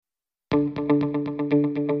Hello,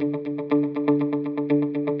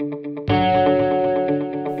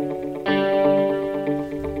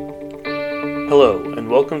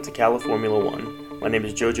 and welcome to Califormula One. My name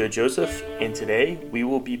is Jojo Joseph, and today we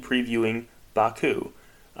will be previewing Baku.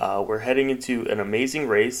 We're heading into an amazing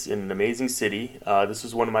race in an amazing city. This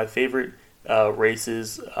is one of my favorite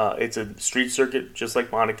races. It's a street circuit just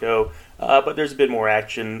like Monaco, but there's a bit more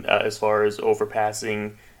action as far as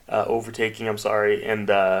overtaking, and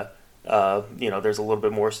there's a little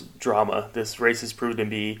bit more drama. This race has proven to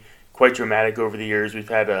be quite dramatic over the years. We've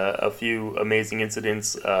had a few amazing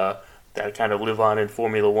incidents that kind of live on in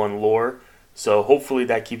Formula One lore. So hopefully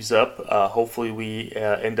that keeps up. Hopefully we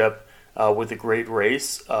end up with a great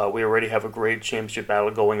race. We already have a great championship battle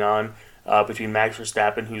going on between Max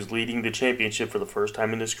Verstappen, who's leading the championship for the first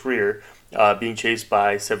time in his career, being chased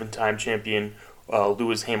by seven-time champion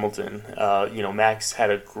Lewis Hamilton. Max had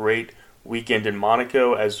a great weekend in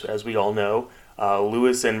Monaco, as we all know.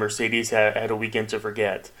 Lewis and Mercedes had a weekend to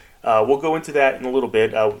forget. We'll go into that in a little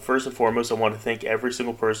bit. First and foremost, I want to thank every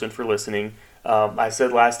single person for listening. I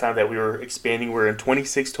said last time that we were expanding. We're in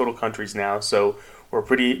 26 total countries now, so we're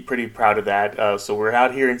pretty proud of that. So we're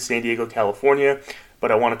out here in San Diego, California,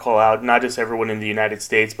 but I want to call out not just everyone in the United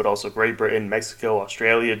States, but also Great Britain, Mexico,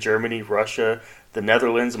 Australia, Germany, Russia, the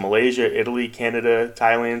Netherlands, Malaysia, Italy, Canada,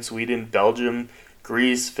 Thailand, Sweden, Belgium,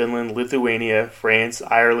 Greece, Finland, Lithuania, France,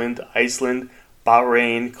 Ireland, Iceland,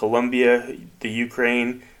 Bahrain, Colombia, the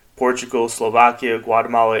Ukraine, Portugal, Slovakia,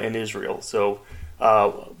 Guatemala, and Israel. So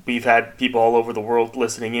we've had people all over the world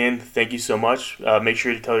listening in. Thank you so much. Make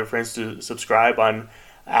sure to tell your friends to subscribe on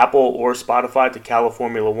Apple or Spotify to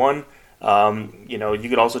Califormula One. You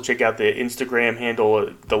could also check out the Instagram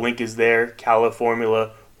handle. The link is there,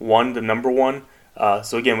 Califormula One, the number one.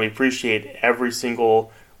 So again, we appreciate every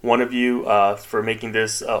single one of you for making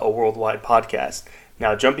this a worldwide podcast.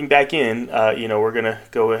 Now, jumping back in, we're going to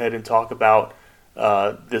go ahead and talk about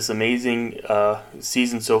this amazing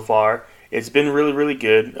season so far. It's been really, really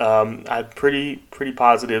good. I'm pretty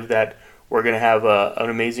positive that we're going to have an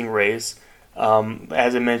amazing race.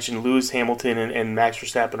 As I mentioned, Lewis Hamilton and Max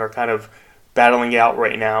Verstappen are kind of battling out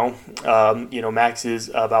right now. Max is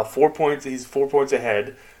about 4 points. He's 4 points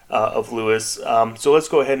ahead of Lewis. So let's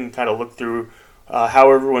go ahead and kind of look through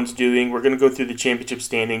how everyone's doing. We're going to go through the championship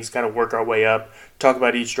standings, kind of work our way up, talk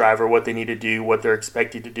about each driver, what they need to do, what they're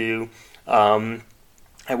expected to do, and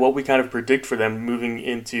what we kind of predict for them moving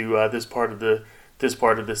into this part of the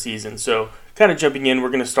season. So, kind of jumping in, we're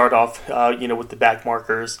going to start off, with the back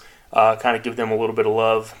markers, kind of give them a little bit of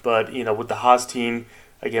love. But with the Haas team,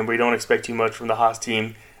 again, we don't expect too much from the Haas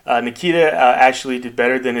team. Nikita actually did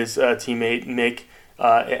better than his teammate Mick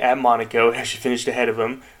at Monaco. Actually finished ahead of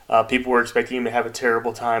him. People were expecting him to have a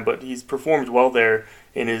terrible time, but he's performed well there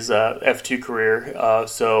in his F2 career.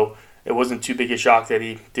 So it wasn't too big a shock that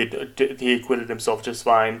he acquitted himself just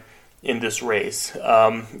fine in this race.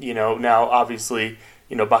 Now obviously,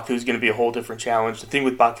 Baku is going to be a whole different challenge. The thing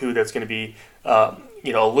with Baku that's going to be, a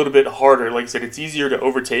little bit harder. Like I said, it's easier to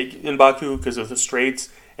overtake in Baku because of the straights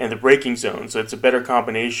and the braking zone. So it's a better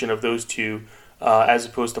combination of those two as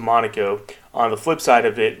opposed to Monaco. On the flip side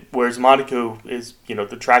of it, whereas Monaco is,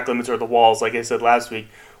 the track limits are the walls, like I said last week,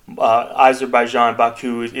 Azerbaijan,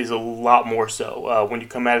 Baku is a lot more so. When you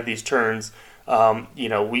come out of these turns,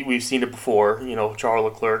 we've seen it before. Charles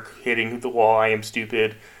Leclerc hitting the wall. I am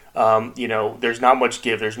stupid. There's not much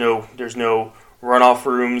give. There's no runoff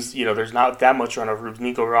rooms. There's not that much runoff rooms.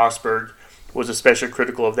 Nico Rosberg was especially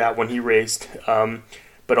critical of that when he raced.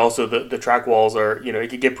 But also the track walls are, it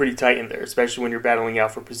could get pretty tight in there, especially when you're battling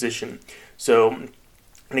out for position. So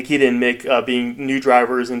Nikita and Mick being new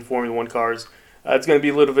drivers in Formula One cars, it's going to be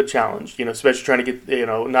a little bit of a challenge, especially trying to get,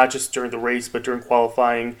 not just during the race, but during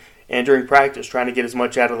qualifying and during practice, trying to get as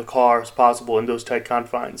much out of the car as possible in those tight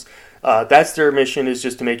confines. That's their mission, is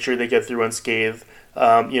just to make sure they get through unscathed.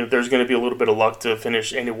 There's going to be a little bit of luck to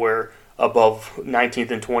finish anywhere above 19th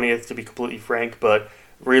and 20th, to be completely frank, but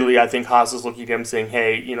really I think Haas is looking at them saying,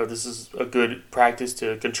 hey, this is a good practice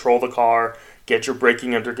to control the car, get your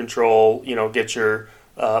braking under control, get your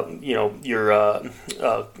control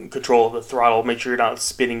of the throttle, make sure you're not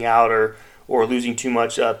spinning out or losing too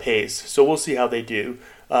much pace. So we'll see how they do.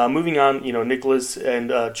 Moving on, Nicholas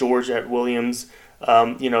and George at Williams,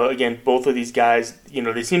 again, both of these guys,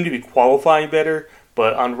 they seem to be qualifying better,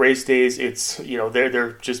 but on race days, it's,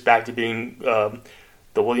 they're just back to being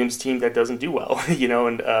the Williams team that doesn't do well,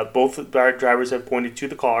 and both drivers have pointed to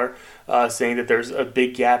the car, saying that there's a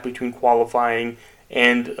big gap between qualifying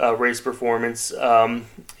and race performance,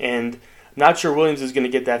 and not sure Williams is going to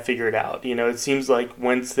get that figured out. It seems like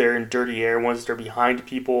once they're in dirty air, once they're behind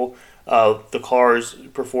people, the car's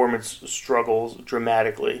performance struggles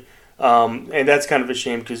dramatically. And that's kind of a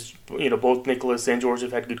shame because, both Nicholas and George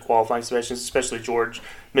have had good qualifying sessions, especially George,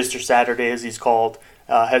 Mr. Saturday as he's called,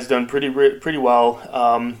 has done pretty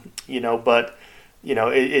well, but,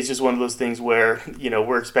 it's just one of those things where,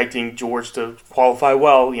 we're expecting George to qualify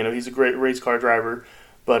well. He's a great race car driver,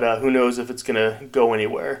 but who knows if it's going to go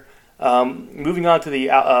anywhere. Moving on to the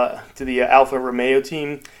Alfa Romeo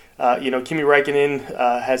team, Kimi Räikkönen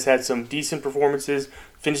has had some decent performances,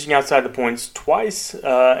 finishing outside the points twice,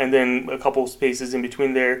 and then a couple of spaces in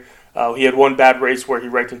between there. He had one bad race where he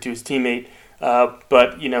wrecked into his teammate,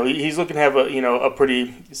 but he's looking to have a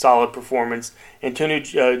pretty solid performance. Antonio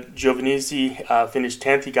Giovinazzi finished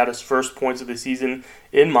 10th. He got his first points of the season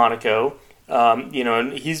in Monaco.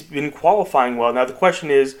 And he's been qualifying well. Now the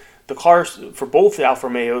question is, the cars for both the Alfa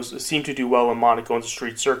Romeos seem to do well in Monaco and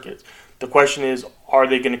street circuits. The question is, are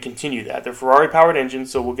they going to continue that? They're Ferrari-powered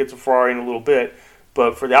engines, so we'll get to Ferrari in a little bit.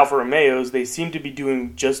 But for the Alfa Romeos, they seem to be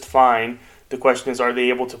doing just fine. The question is, are they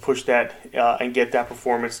able to push that and get that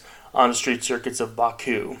performance on the street circuits of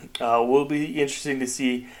Baku? Will be interesting to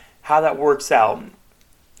see how that works out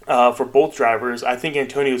for both drivers. I think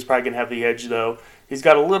Antonio is probably going to have the edge, though. He's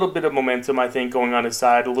got a little bit of momentum, I think, going on his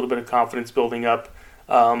side, a little bit of confidence building up.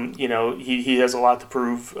 He has a lot to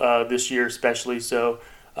prove this year, especially. So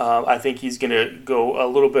I think he's going to go a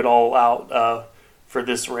little bit all out for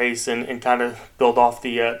this race and kind of build off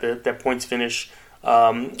that points finish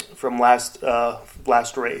from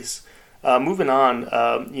last race. Moving on,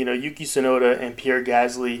 Yuki Tsunoda and Pierre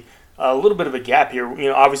Gasly, a little bit of a gap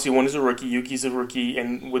here. Obviously one is a rookie, Yuki's a rookie,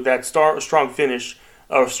 and with that strong finish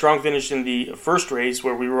in the first race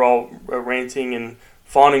where we were all ranting and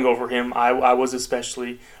fawning over him, I was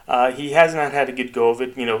especially. He has not had a good go of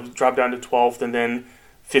it. Dropped down to 12th and then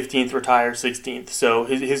 15th, retire 16th. So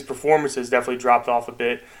his performance has definitely dropped off a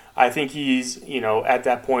bit. I think he's, at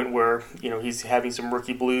that point where, he's having some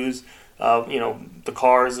rookie blues. The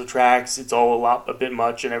cars, the tracks, it's all a bit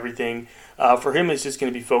much and everything. For him, it's just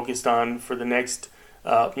going to be focused on for the next,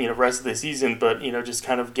 rest of the season. But, just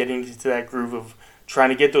kind of getting into that groove of trying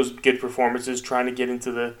to get those good performances, trying to get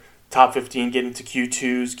into the top 15, get into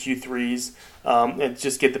Q2s, Q3s, and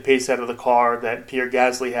just get the pace out of the car that Pierre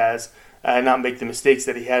Gasly has. And not make the mistakes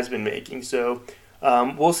that he has been making. So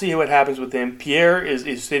we'll see what happens with him. Pierre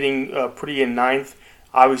is sitting pretty in ninth.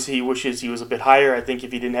 Obviously, he wishes he was a bit higher. I think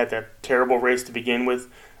if he didn't have that terrible race to begin with,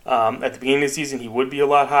 at the beginning of the season, he would be a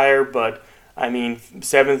lot higher. But,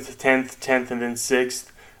 7th, 10th, and then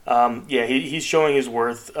 6th. He's showing his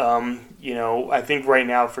worth. I think right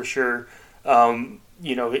now, for sure,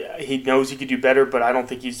 he knows he could do better, but I don't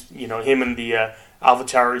think he's, him and the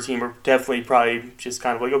AlphaTauri team are definitely probably just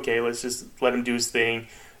kind of like, okay, let's just let him do his thing.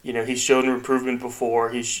 He's shown improvement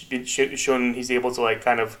before. He's shown he's able to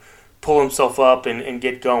kind of pull himself up and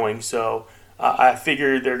get going. So I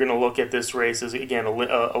figure they're going to look at this race as, again,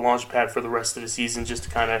 a launch pad for the rest of the season just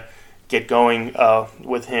to kind of get going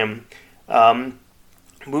with him.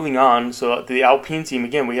 Moving on, so the Alpine team,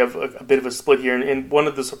 again, we have a bit of a split here. And one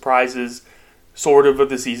of the surprises sort of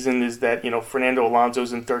the season is that, Fernando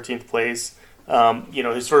Alonso's in 13th place.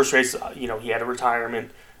 His first race, he had a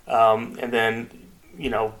retirement, and then,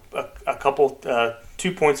 a couple,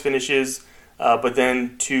 2 points finishes, but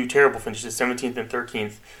then 2 terrible finishes, 17th and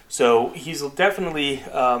 13th. So he's definitely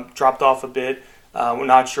dropped off a bit. We're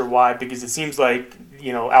not sure why, because it seems like,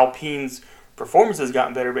 Alpine's performance has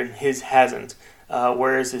gotten better, but his hasn't.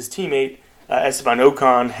 Whereas his teammate, Esteban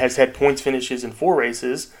Ocon, has had points finishes in 4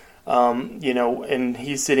 races, and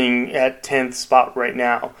he's sitting at 10th spot right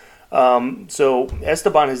now. So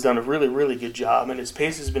Esteban has done a really, really good job, and his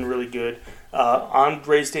pace has been really good. On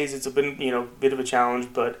race days, it's been, bit of a challenge,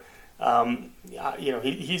 but,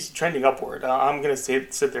 he's trending upward. I'm going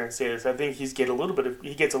to sit there and say this. I think he gets a little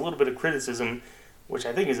bit of criticism, which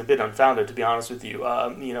I think is a bit unfounded, to be honest with you.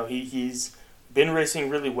 He's been racing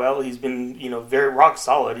really well. He's been, very rock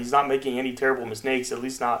solid. He's not making any terrible mistakes, at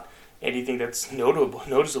least not anything that's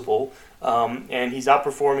noticeable. And he's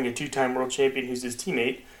outperforming a 2-time world champion who's his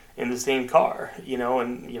teammate in the same car,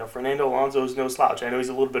 and Fernando Alonso is no slouch. I know he's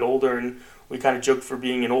a little bit older, and we kind of joke for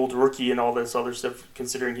being an old rookie and all this other stuff,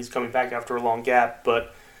 considering he's coming back after a long gap.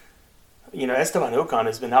 But, Esteban Ocon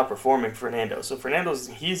has been outperforming Fernando. So Fernando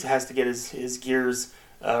has to get his gears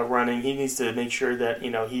running. He needs to make sure that,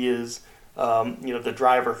 he is, the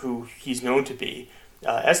driver who he's known to be.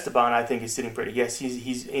 Esteban, I think, is sitting pretty. Yes,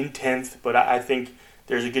 he's in 10th, but I think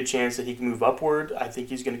there's a good chance that he can move upward. I think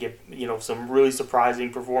he's going to get, some really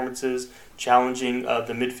surprising performances, challenging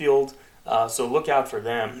the midfield. So look out for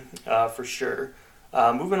them, for sure.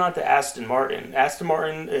 Moving on to Aston Martin. Aston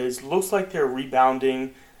Martin looks like they're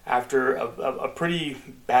rebounding after a pretty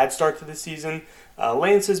bad start to the season.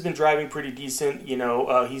 Lance has been driving pretty decent.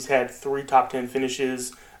 He's had 3 top 10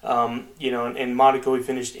 finishes. In Monaco he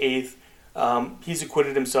finished 8th. He's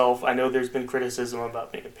acquitted himself. I know there's been criticism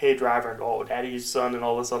about being a paid driver and daddy's son and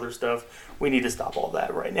all this other stuff. We need to stop all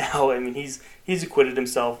that right now. I mean, he's acquitted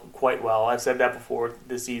himself quite well. I've said that before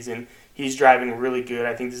this season. He's driving really good.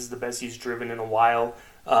 I think this is the best he's driven in a while.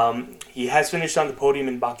 He has finished on the podium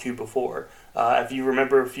in Baku before. If you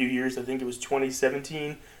remember a few years, I think it was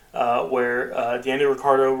 2017, where Daniel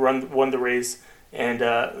Ricciardo won the race, and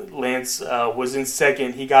Lance was in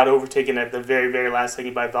second. He got overtaken at the very, very last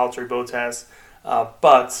second by Valtteri Bottas,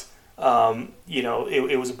 but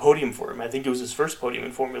it was a podium for him. I think it was his first podium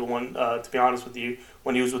in Formula One, to be honest with you,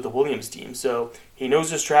 when he was with the Williams team. So he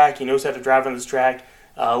knows this track. He knows how to drive on this track.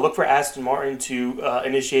 Look for Aston Martin to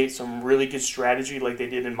initiate some really good strategy like they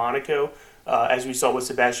did in Monaco, as we saw with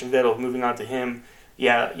Sebastian Vettel. Moving on to him,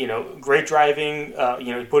 great driving.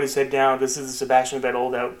 He put his head down. This is the Sebastian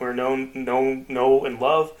Vettel that we're know and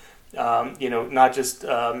love. Not just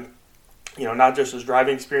his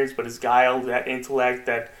driving experience, but his guile, that intellect,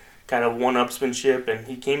 that kind of one-upsmanship, and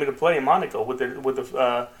he came into play in Monaco with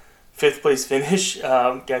the 5th place finish.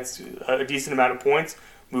 Gets a decent amount of points.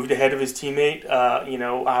 Moved ahead of his teammate.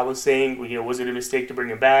 I was saying, was it a mistake to bring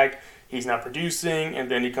him back? He's not producing, and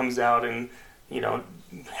then he comes out and,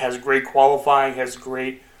 has great qualifying, has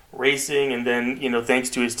great racing, and then, thanks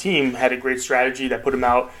to his team, had a great strategy that put him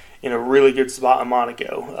out in a really good spot in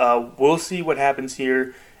Monaco. We'll see what happens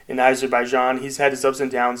here in Azerbaijan. He's had his ups and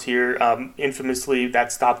downs here. Infamously,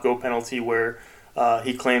 that stop-go penalty where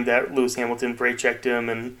he claimed that Lewis Hamilton brake checked him,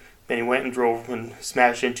 and then he went and drove and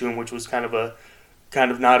smashed into him, which was kind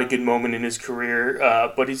of not a good moment in his career,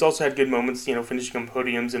 but he's also had good moments, finishing on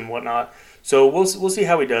podiums and whatnot. So we'll see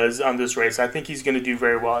how he does on this race. I think he's going to do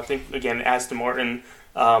very well. I think, again, Aston Martin,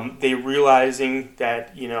 they realizing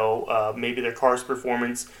that, maybe their car's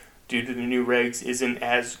performance due to the new regs isn't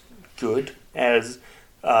as good as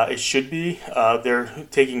it should be. They're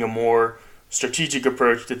taking a more strategic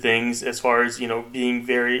approach to things as far as, being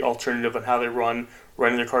very alternative on how they running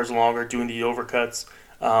their cars longer, doing the overcuts.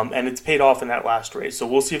 And it's paid off in that last race. So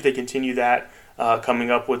we'll see if they continue that, coming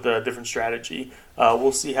up with a different strategy.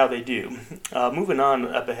 We'll see how they do. Moving on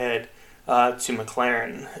up ahead to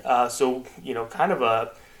McLaren. Kind of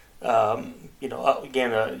a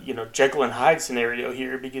Jekyll and Hyde scenario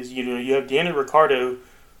here, because you have Daniel Ricciardo,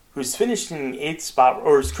 who's finished in 8th spot,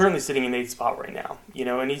 or is currently sitting in 8th spot right now.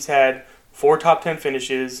 And he's had 4 top 10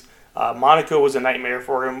 finishes. Monaco was a nightmare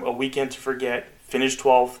for him, a weekend to forget. Finished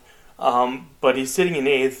 12th. But he's sitting in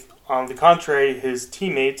 8th. On the contrary, his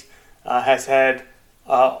teammate has had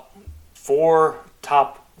 4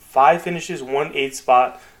 top 5 finishes, 1 8th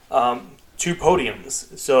spot, 2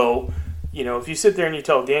 podiums. So, if you sit there and you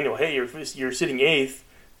tell Daniel, hey, you're sitting 8th,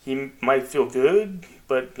 he might feel good,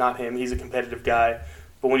 but not him. He's a competitive guy.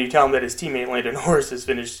 But when you tell him that his teammate Lando Norris is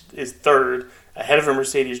 3rd, ahead of a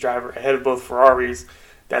Mercedes driver, ahead of both Ferraris,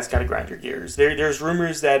 that's got to grind your gears. There's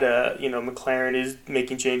rumors that McLaren is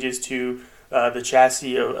making changes to the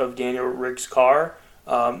chassis of Daniel Rick's car.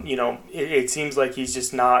 It seems like he's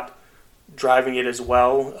just not driving it as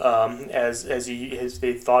well as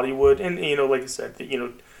they thought he would. And like I said,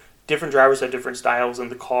 different drivers have different styles,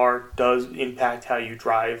 and the car does impact how you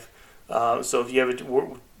drive. So if you have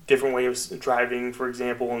a different way of driving, for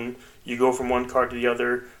example, and you go from one car to the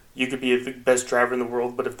other, you could be the best driver in the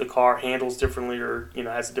world, but if the car handles differently, or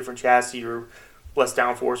has a different chassis, or less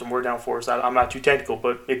downforce or more downforce, I'm not too technical,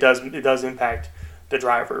 but it does impact the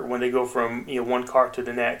driver when they go from one car to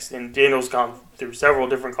the next. And Daniel's gone through several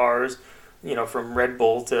different cars, from Red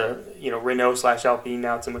Bull to Renault/Alpine,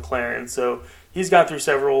 now to McLaren. So he's gone through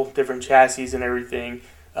several different chassis and everything.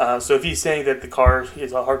 So if he's saying that the car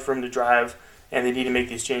is hard for him to drive and they need to make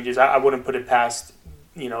these changes, I wouldn't put it past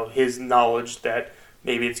his knowledge that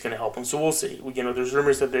maybe it's going to help him. So we'll see. There's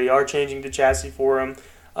rumors that they are changing the chassis for him,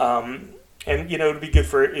 and it'd be good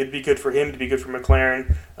for him, to be good for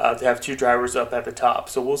McLaren to have 2 drivers up at the top.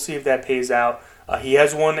 So we'll see if that pays out. He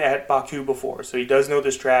has won at Baku before, so he does know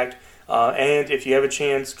this track. And if you have a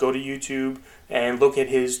chance, go to YouTube and look at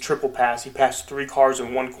his triple pass. He passed 3 cars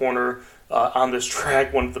in one corner on this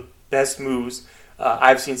track. One of the best moves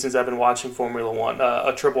I've seen since I've been watching Formula One.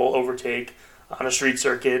 A triple overtake on a street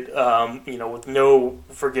circuit, with no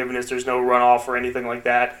forgiveness. There's no runoff or anything like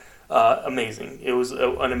that. Amazing. It was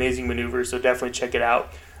an amazing maneuver, so definitely check it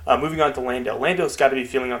out. Moving on to Lando. Lando's got to be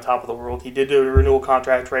feeling on top of the world. He did do a renewal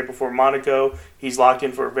contract right before Monaco. He's locked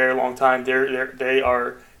in for a very long time. They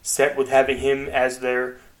are set with having him as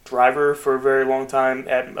their driver for a very long time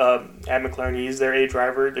at McLaren. He is their A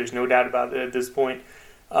driver. There's no doubt about it at this point.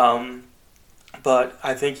 But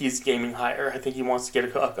I think he's gaming higher. I think he wants to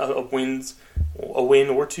get a win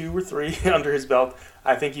or two or three under his belt.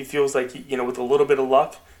 I think he feels like with a little bit of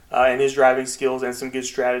luck and his driving skills and some good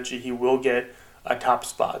strategy, he will get a top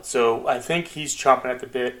spot. So I think he's chomping at the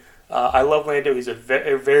bit. I love Lando. He's a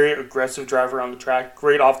very aggressive driver on the track.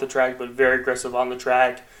 Great off the track, but very aggressive on the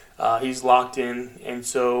track. He's locked in, and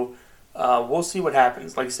so we'll see what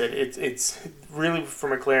happens. Like I said, it's really for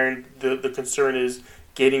McLaren. The concern is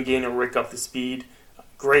getting Daniel Rick up to speed.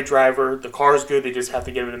 Great driver. The car is good. They just have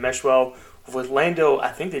to get him to mesh well. With Lando, I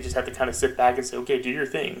think they just have to kind of sit back and say, okay, do your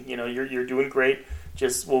thing. You're doing great.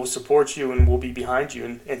 Just we'll support you and we'll be behind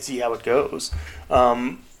you and see how it goes.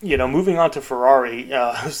 Moving on to Ferrari,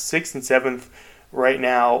 6th and 7th right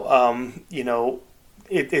now.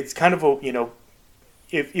 It's kind of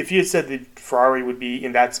if you had said that Ferrari would be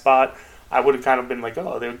in that spot, I would have kind of been like,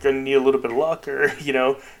 oh, they're going to need a little bit of luck, or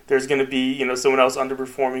there's going to be someone else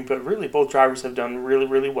underperforming. But really, both drivers have done really,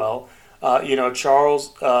 really well.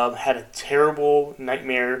 Charles had a terrible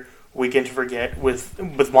nightmare weekend to forget with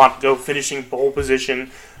Monaco finishing pole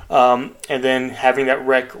position, and then having that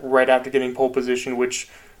wreck right after getting pole position, which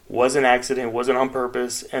was an accident, wasn't on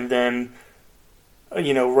purpose, and then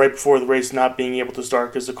right before the race not being able to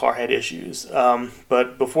start because the car had issues.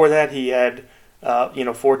 But before that, he had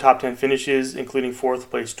 4 top 10 finishes, including 4th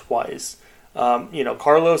place twice.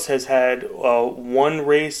 Carlos has had one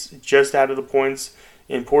race just out of the points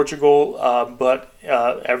in Portugal, but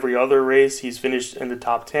every other race he's finished in the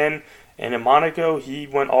top 10. And in Monaco, he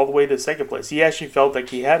went all the way to 2nd place. He actually felt like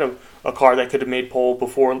he had a car that could have made pole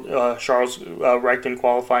before Charles wrecked in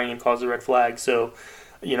qualifying and caused a red flag. So,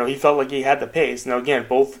 he felt like he had the pace. Now, again,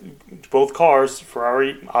 both cars,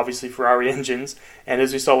 Ferrari engines, and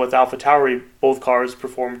as we saw with AlphaTauri, both cars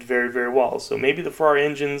performed very, very well. So maybe the Ferrari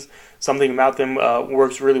engines, something about them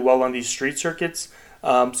works really well on these street circuits.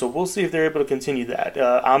 So we'll see if they're able to continue that.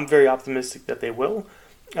 I'm very optimistic that they will.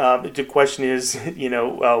 The question is,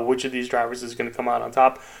 which of these drivers is going to come out on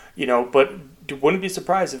top? But wouldn't be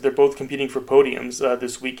surprised if they're both competing for podiums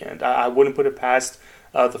this weekend. I wouldn't put it past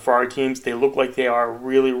the Ferrari teams. They look like they are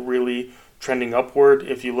really, really trending upward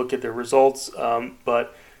if you look at their results.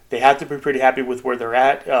 But they have to be pretty happy with where they're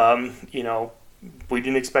at. We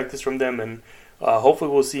didn't expect this from them, and hopefully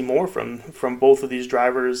we'll see more from both of these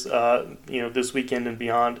drivers, this weekend and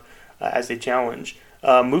beyond as they challenge.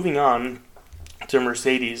 Moving on to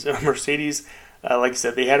Mercedes. Mercedes, like I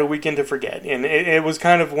said, they had a weekend to forget, and it was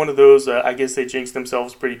kind of one of those. I guess they jinxed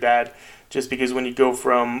themselves pretty bad, just because when you go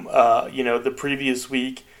from the previous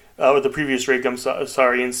week or the previous rig,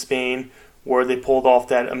 in Spain, where they pulled off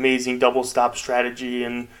that amazing double stop strategy,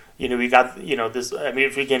 and we got this. I mean,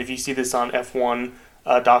 if you see this on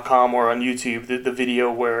F1.com or on YouTube, the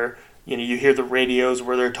video where you hear the radios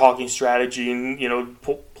where they're talking strategy and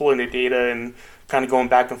pulling the data and kind of going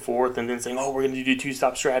back and forth, and then saying, oh, we're going to do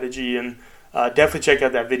 2-stop strategy, and definitely check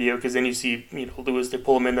out that video, because then you see Lewis, they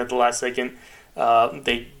pull him in at the last second,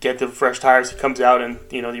 they get the fresh tires, he comes out, and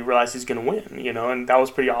you realize he's going to win, and that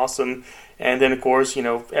was pretty awesome. And then of course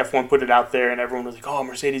F1 put it out there, and everyone was like, oh,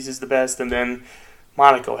 Mercedes is the best, and then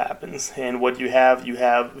Monaco happens, and what you have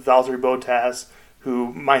Valtteri Bottas,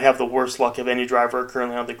 who might have the worst luck of any driver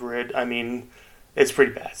currently on the grid. I mean, it's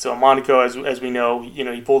pretty bad. So Monaco, as we know,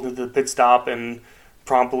 he pulled into the pit stop and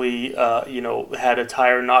promptly, had a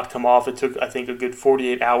tire not come off. It took, I think, a good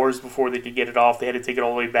 48 hours before they could get it off. They had to take it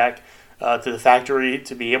all the way back to the factory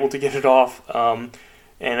to be able to get it off. And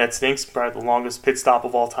that stinks. Probably the longest pit stop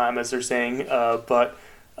of all time, as they're saying. And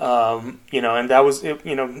that was,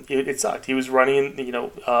 it sucked. He was running,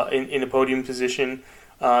 in a podium position.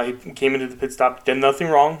 He came into the pit stop, did nothing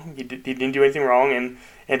wrong. He didn't do anything wrong, and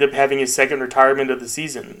ended up having his second retirement of the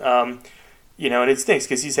season. And it stinks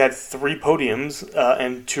because he's had 3 podiums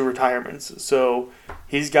and 2 retirements. So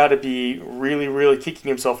he's got to be really, really kicking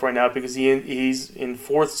himself right now, because he's in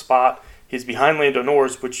 4th spot. He's behind Lando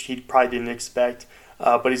Norris, which he probably didn't expect.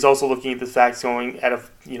 But he's also looking at the facts going out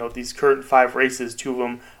of these current 5 races. 2 of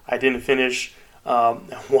them I didn't finish.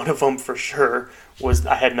 One of them for sure was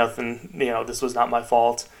I had nothing. This was not my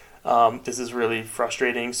fault. This is really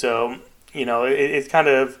frustrating. So it's kind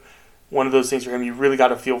of one of those things for him. You really got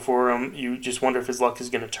to feel for him. You just wonder if his luck is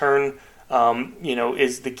going to turn.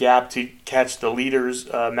 Is the gap to catch the leaders,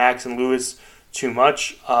 Max and Lewis, too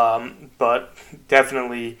much? But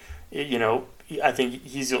definitely, I think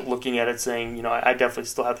he's looking at it saying, I definitely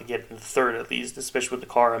still have to get in the 3rd at least, especially with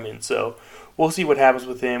the car I'm in. So we'll see what happens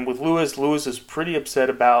with him. With Lewis is pretty upset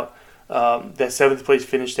about that 7th place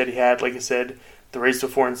finish that he had. Like I said, the race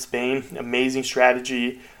before in Spain, amazing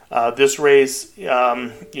strategy. This race, he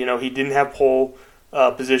didn't have pole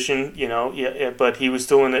position, but he was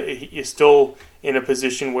still he's still in a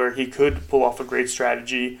position where he could pull off a great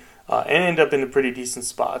strategy and end up in a pretty decent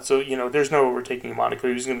spot. So, there's no overtaking Monaco.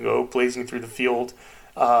 He was going to go blazing through the field,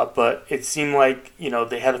 but it seemed like,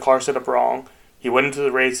 they had the car set up wrong. He went into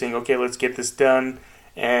the race saying, okay, let's get this done,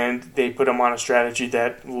 and they put him on a strategy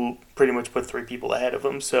that pretty much put 3 people ahead of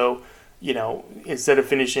him. So, instead of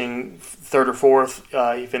finishing 3rd or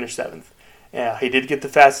 4th, he finished 7th. Yeah, he did get the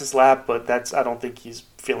fastest lap, but I don't think he's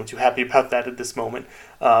feeling too happy about that at this moment.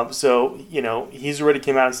 So, he's already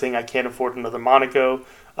came out and saying, I can't afford another Monaco.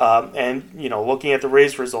 And, looking at the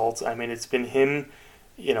race results, I mean, it's been him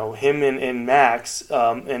and Max,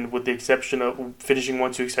 and with the exception of finishing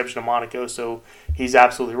 1-2 exception of Monaco. So he's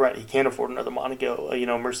absolutely right. He can't afford another Monaco.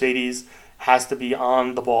 Mercedes has to be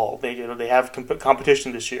on the ball. They have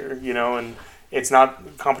competition this year, and it's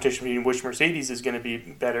not competition between which Mercedes is going to be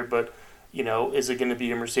better, but is it going to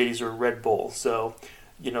be a Mercedes or a Red Bull? So,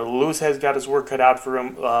 Lewis has got his work cut out for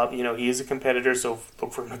him. He is a competitor, so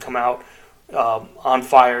look for him to come out on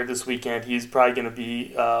fire this weekend. He's probably going to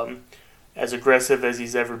be as aggressive as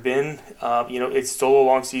he's ever been. It's still a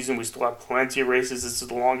long season. We still have plenty of races. This is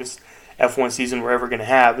the longest F1 season we're ever going to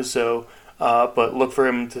have. So, but look for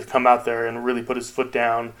him to come out there and really put his foot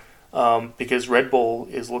down because Red Bull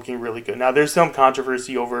is looking really good. Now, there's some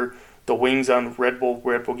controversy over the wings on Red Bull.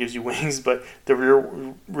 Red Bull gives you wings, but the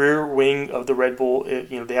rear wing of the Red Bull,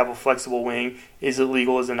 they have a flexible wing. Is it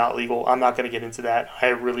legal? Is it not legal? I'm not going to get into that.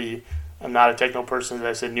 I'm not a technical person, as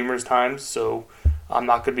I said numerous times, so I'm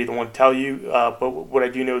not going to be the one to tell you. But what I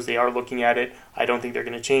do know is they are looking at it. I don't think they're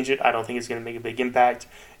going to change it. I don't think it's going to make a big impact,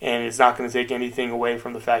 and it's not going to take anything away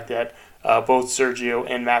from the fact that both Sergio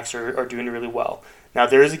and Max are doing really well. Now,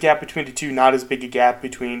 there is a gap between the two, not as big a gap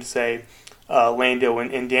between, say, Lando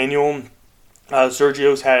and Daniel.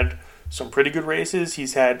 Sergio's had some pretty good races.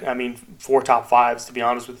 He's had, 4 top 5s, to be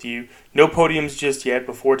honest with you. No podiums just yet,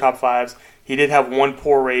 but 4 top 5s. He did have one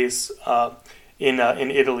poor race in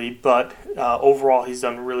Italy, but overall he's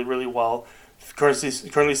done really, really well.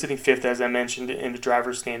 Currently sitting 5th, as I mentioned, in the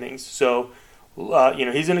driver's standings. So,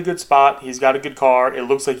 he's in a good spot. He's got a good car. It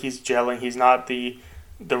looks like he's gelling. He's not the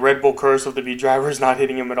Red Bull curse of the B drivers not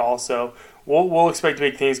hitting him at all. So we'll expect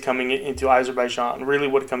big things coming into Azerbaijan. Really,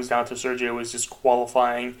 what it comes down to, Sergio, is just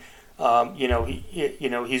qualifying.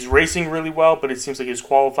 He's racing really well, but it seems like his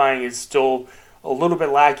qualifying is still a little bit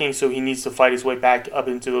lacking. So he needs to fight his way back up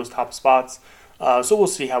into those top spots. So we'll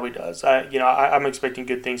see how he does. I'm expecting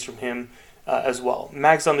good things from him as well.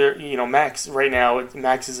 Max Max right now.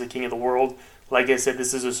 Max is the king of the world. Like I said,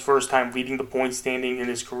 this is his first time leading the point standing in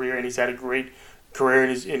his career, and he's had a great career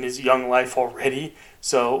in his young life already.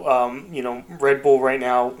 So, Red Bull right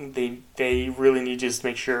now, they really need to just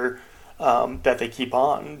make sure that they keep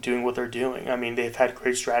on doing what they're doing. I mean, they've had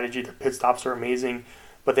great strategy. Their pit stops are amazing.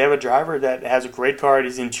 But they have a driver that has a great car and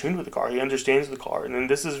he's in tune with the car. He understands the car. And then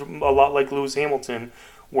this is a lot like Lewis Hamilton,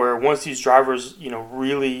 where once these drivers,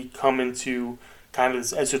 really come into kind of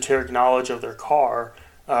this esoteric knowledge of their car,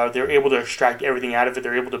 they're able to extract everything out of it.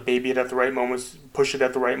 They're able to baby it at the right moments, push it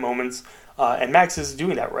at the right moments. And Max is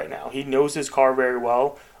doing that right now. He knows his car very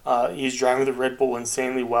well. He's driving the Red Bull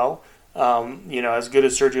insanely well. As good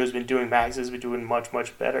as Sergio has been doing, Max has been doing much,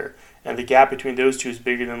 much better. And the gap between those two is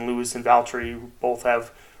bigger than Lewis and Valtteri, who both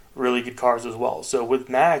have really good cars as well. So with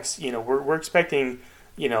Max, we're expecting,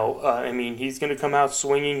 he's going to come out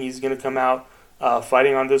swinging. He's going to come out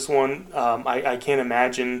fighting on this one. I can't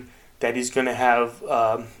imagine that he's going to have,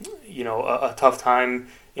 a tough time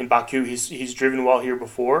in Baku. He's driven well here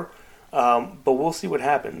before. But we'll see what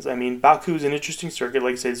happens. Baku is an interesting circuit.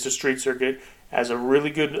 Like I said, it's a straight circuit. Has a really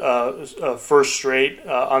good first straight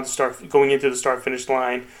on the start, going into the start-finish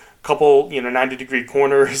line. Couple, 90-degree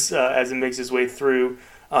corners as it makes its way through.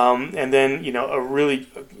 And then, a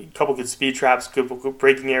couple good speed traps, good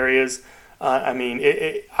braking areas.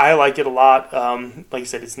 I like it a lot. Like I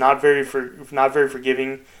said, it's not very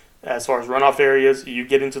forgiving as far as runoff areas. You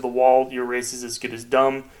get into the wall, your race is as good as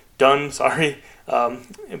done. But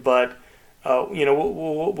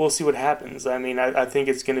we'll see what happens. I think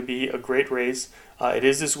it's going to be a great race. It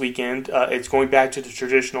is this weekend. It's going back to the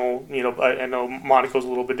traditional, I know Monaco's a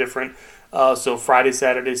little bit different. So Friday,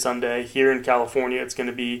 Saturday, Sunday. Here in California, it's going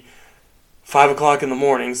to be 5 o'clock in the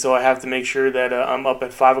morning. So I have to make sure that I'm up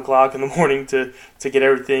at 5 o'clock in the morning to get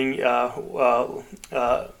everything on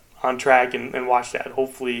track and watch that.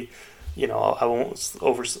 Hopefully, I won't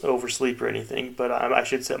oversleep or anything, but I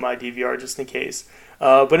should set my DVR just in case.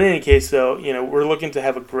 But in any case, though, we're looking to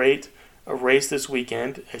have a race this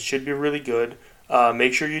weekend. It should be really good.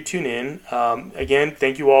 Make sure you tune in. Again,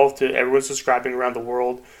 thank you all to everyone subscribing around the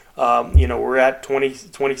world. We're at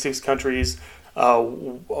 26 countries.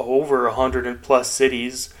 over 100 and plus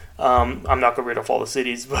cities. I'm not going to read off all the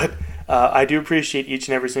cities, but I do appreciate each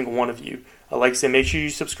and every single one of you. Like I said, make sure you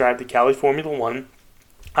subscribe to Cali Formula One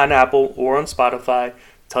on Apple or on Spotify.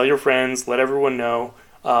 Tell your friends, let everyone know.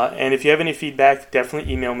 And if you have any feedback,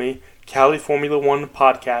 definitely email me,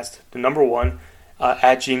 CaliFormula1Podcast, the number one,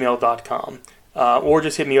 at gmail.com. Or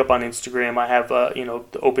just hit me up on Instagram. I have,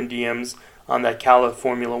 the open DMs on that Cali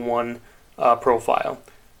Formula One profile.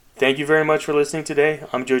 Thank you very much for listening today.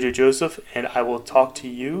 I'm Jojo Joseph, and I will talk to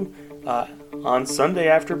you on Sunday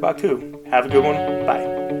after Baku. Have a good one.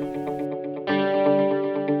 Bye.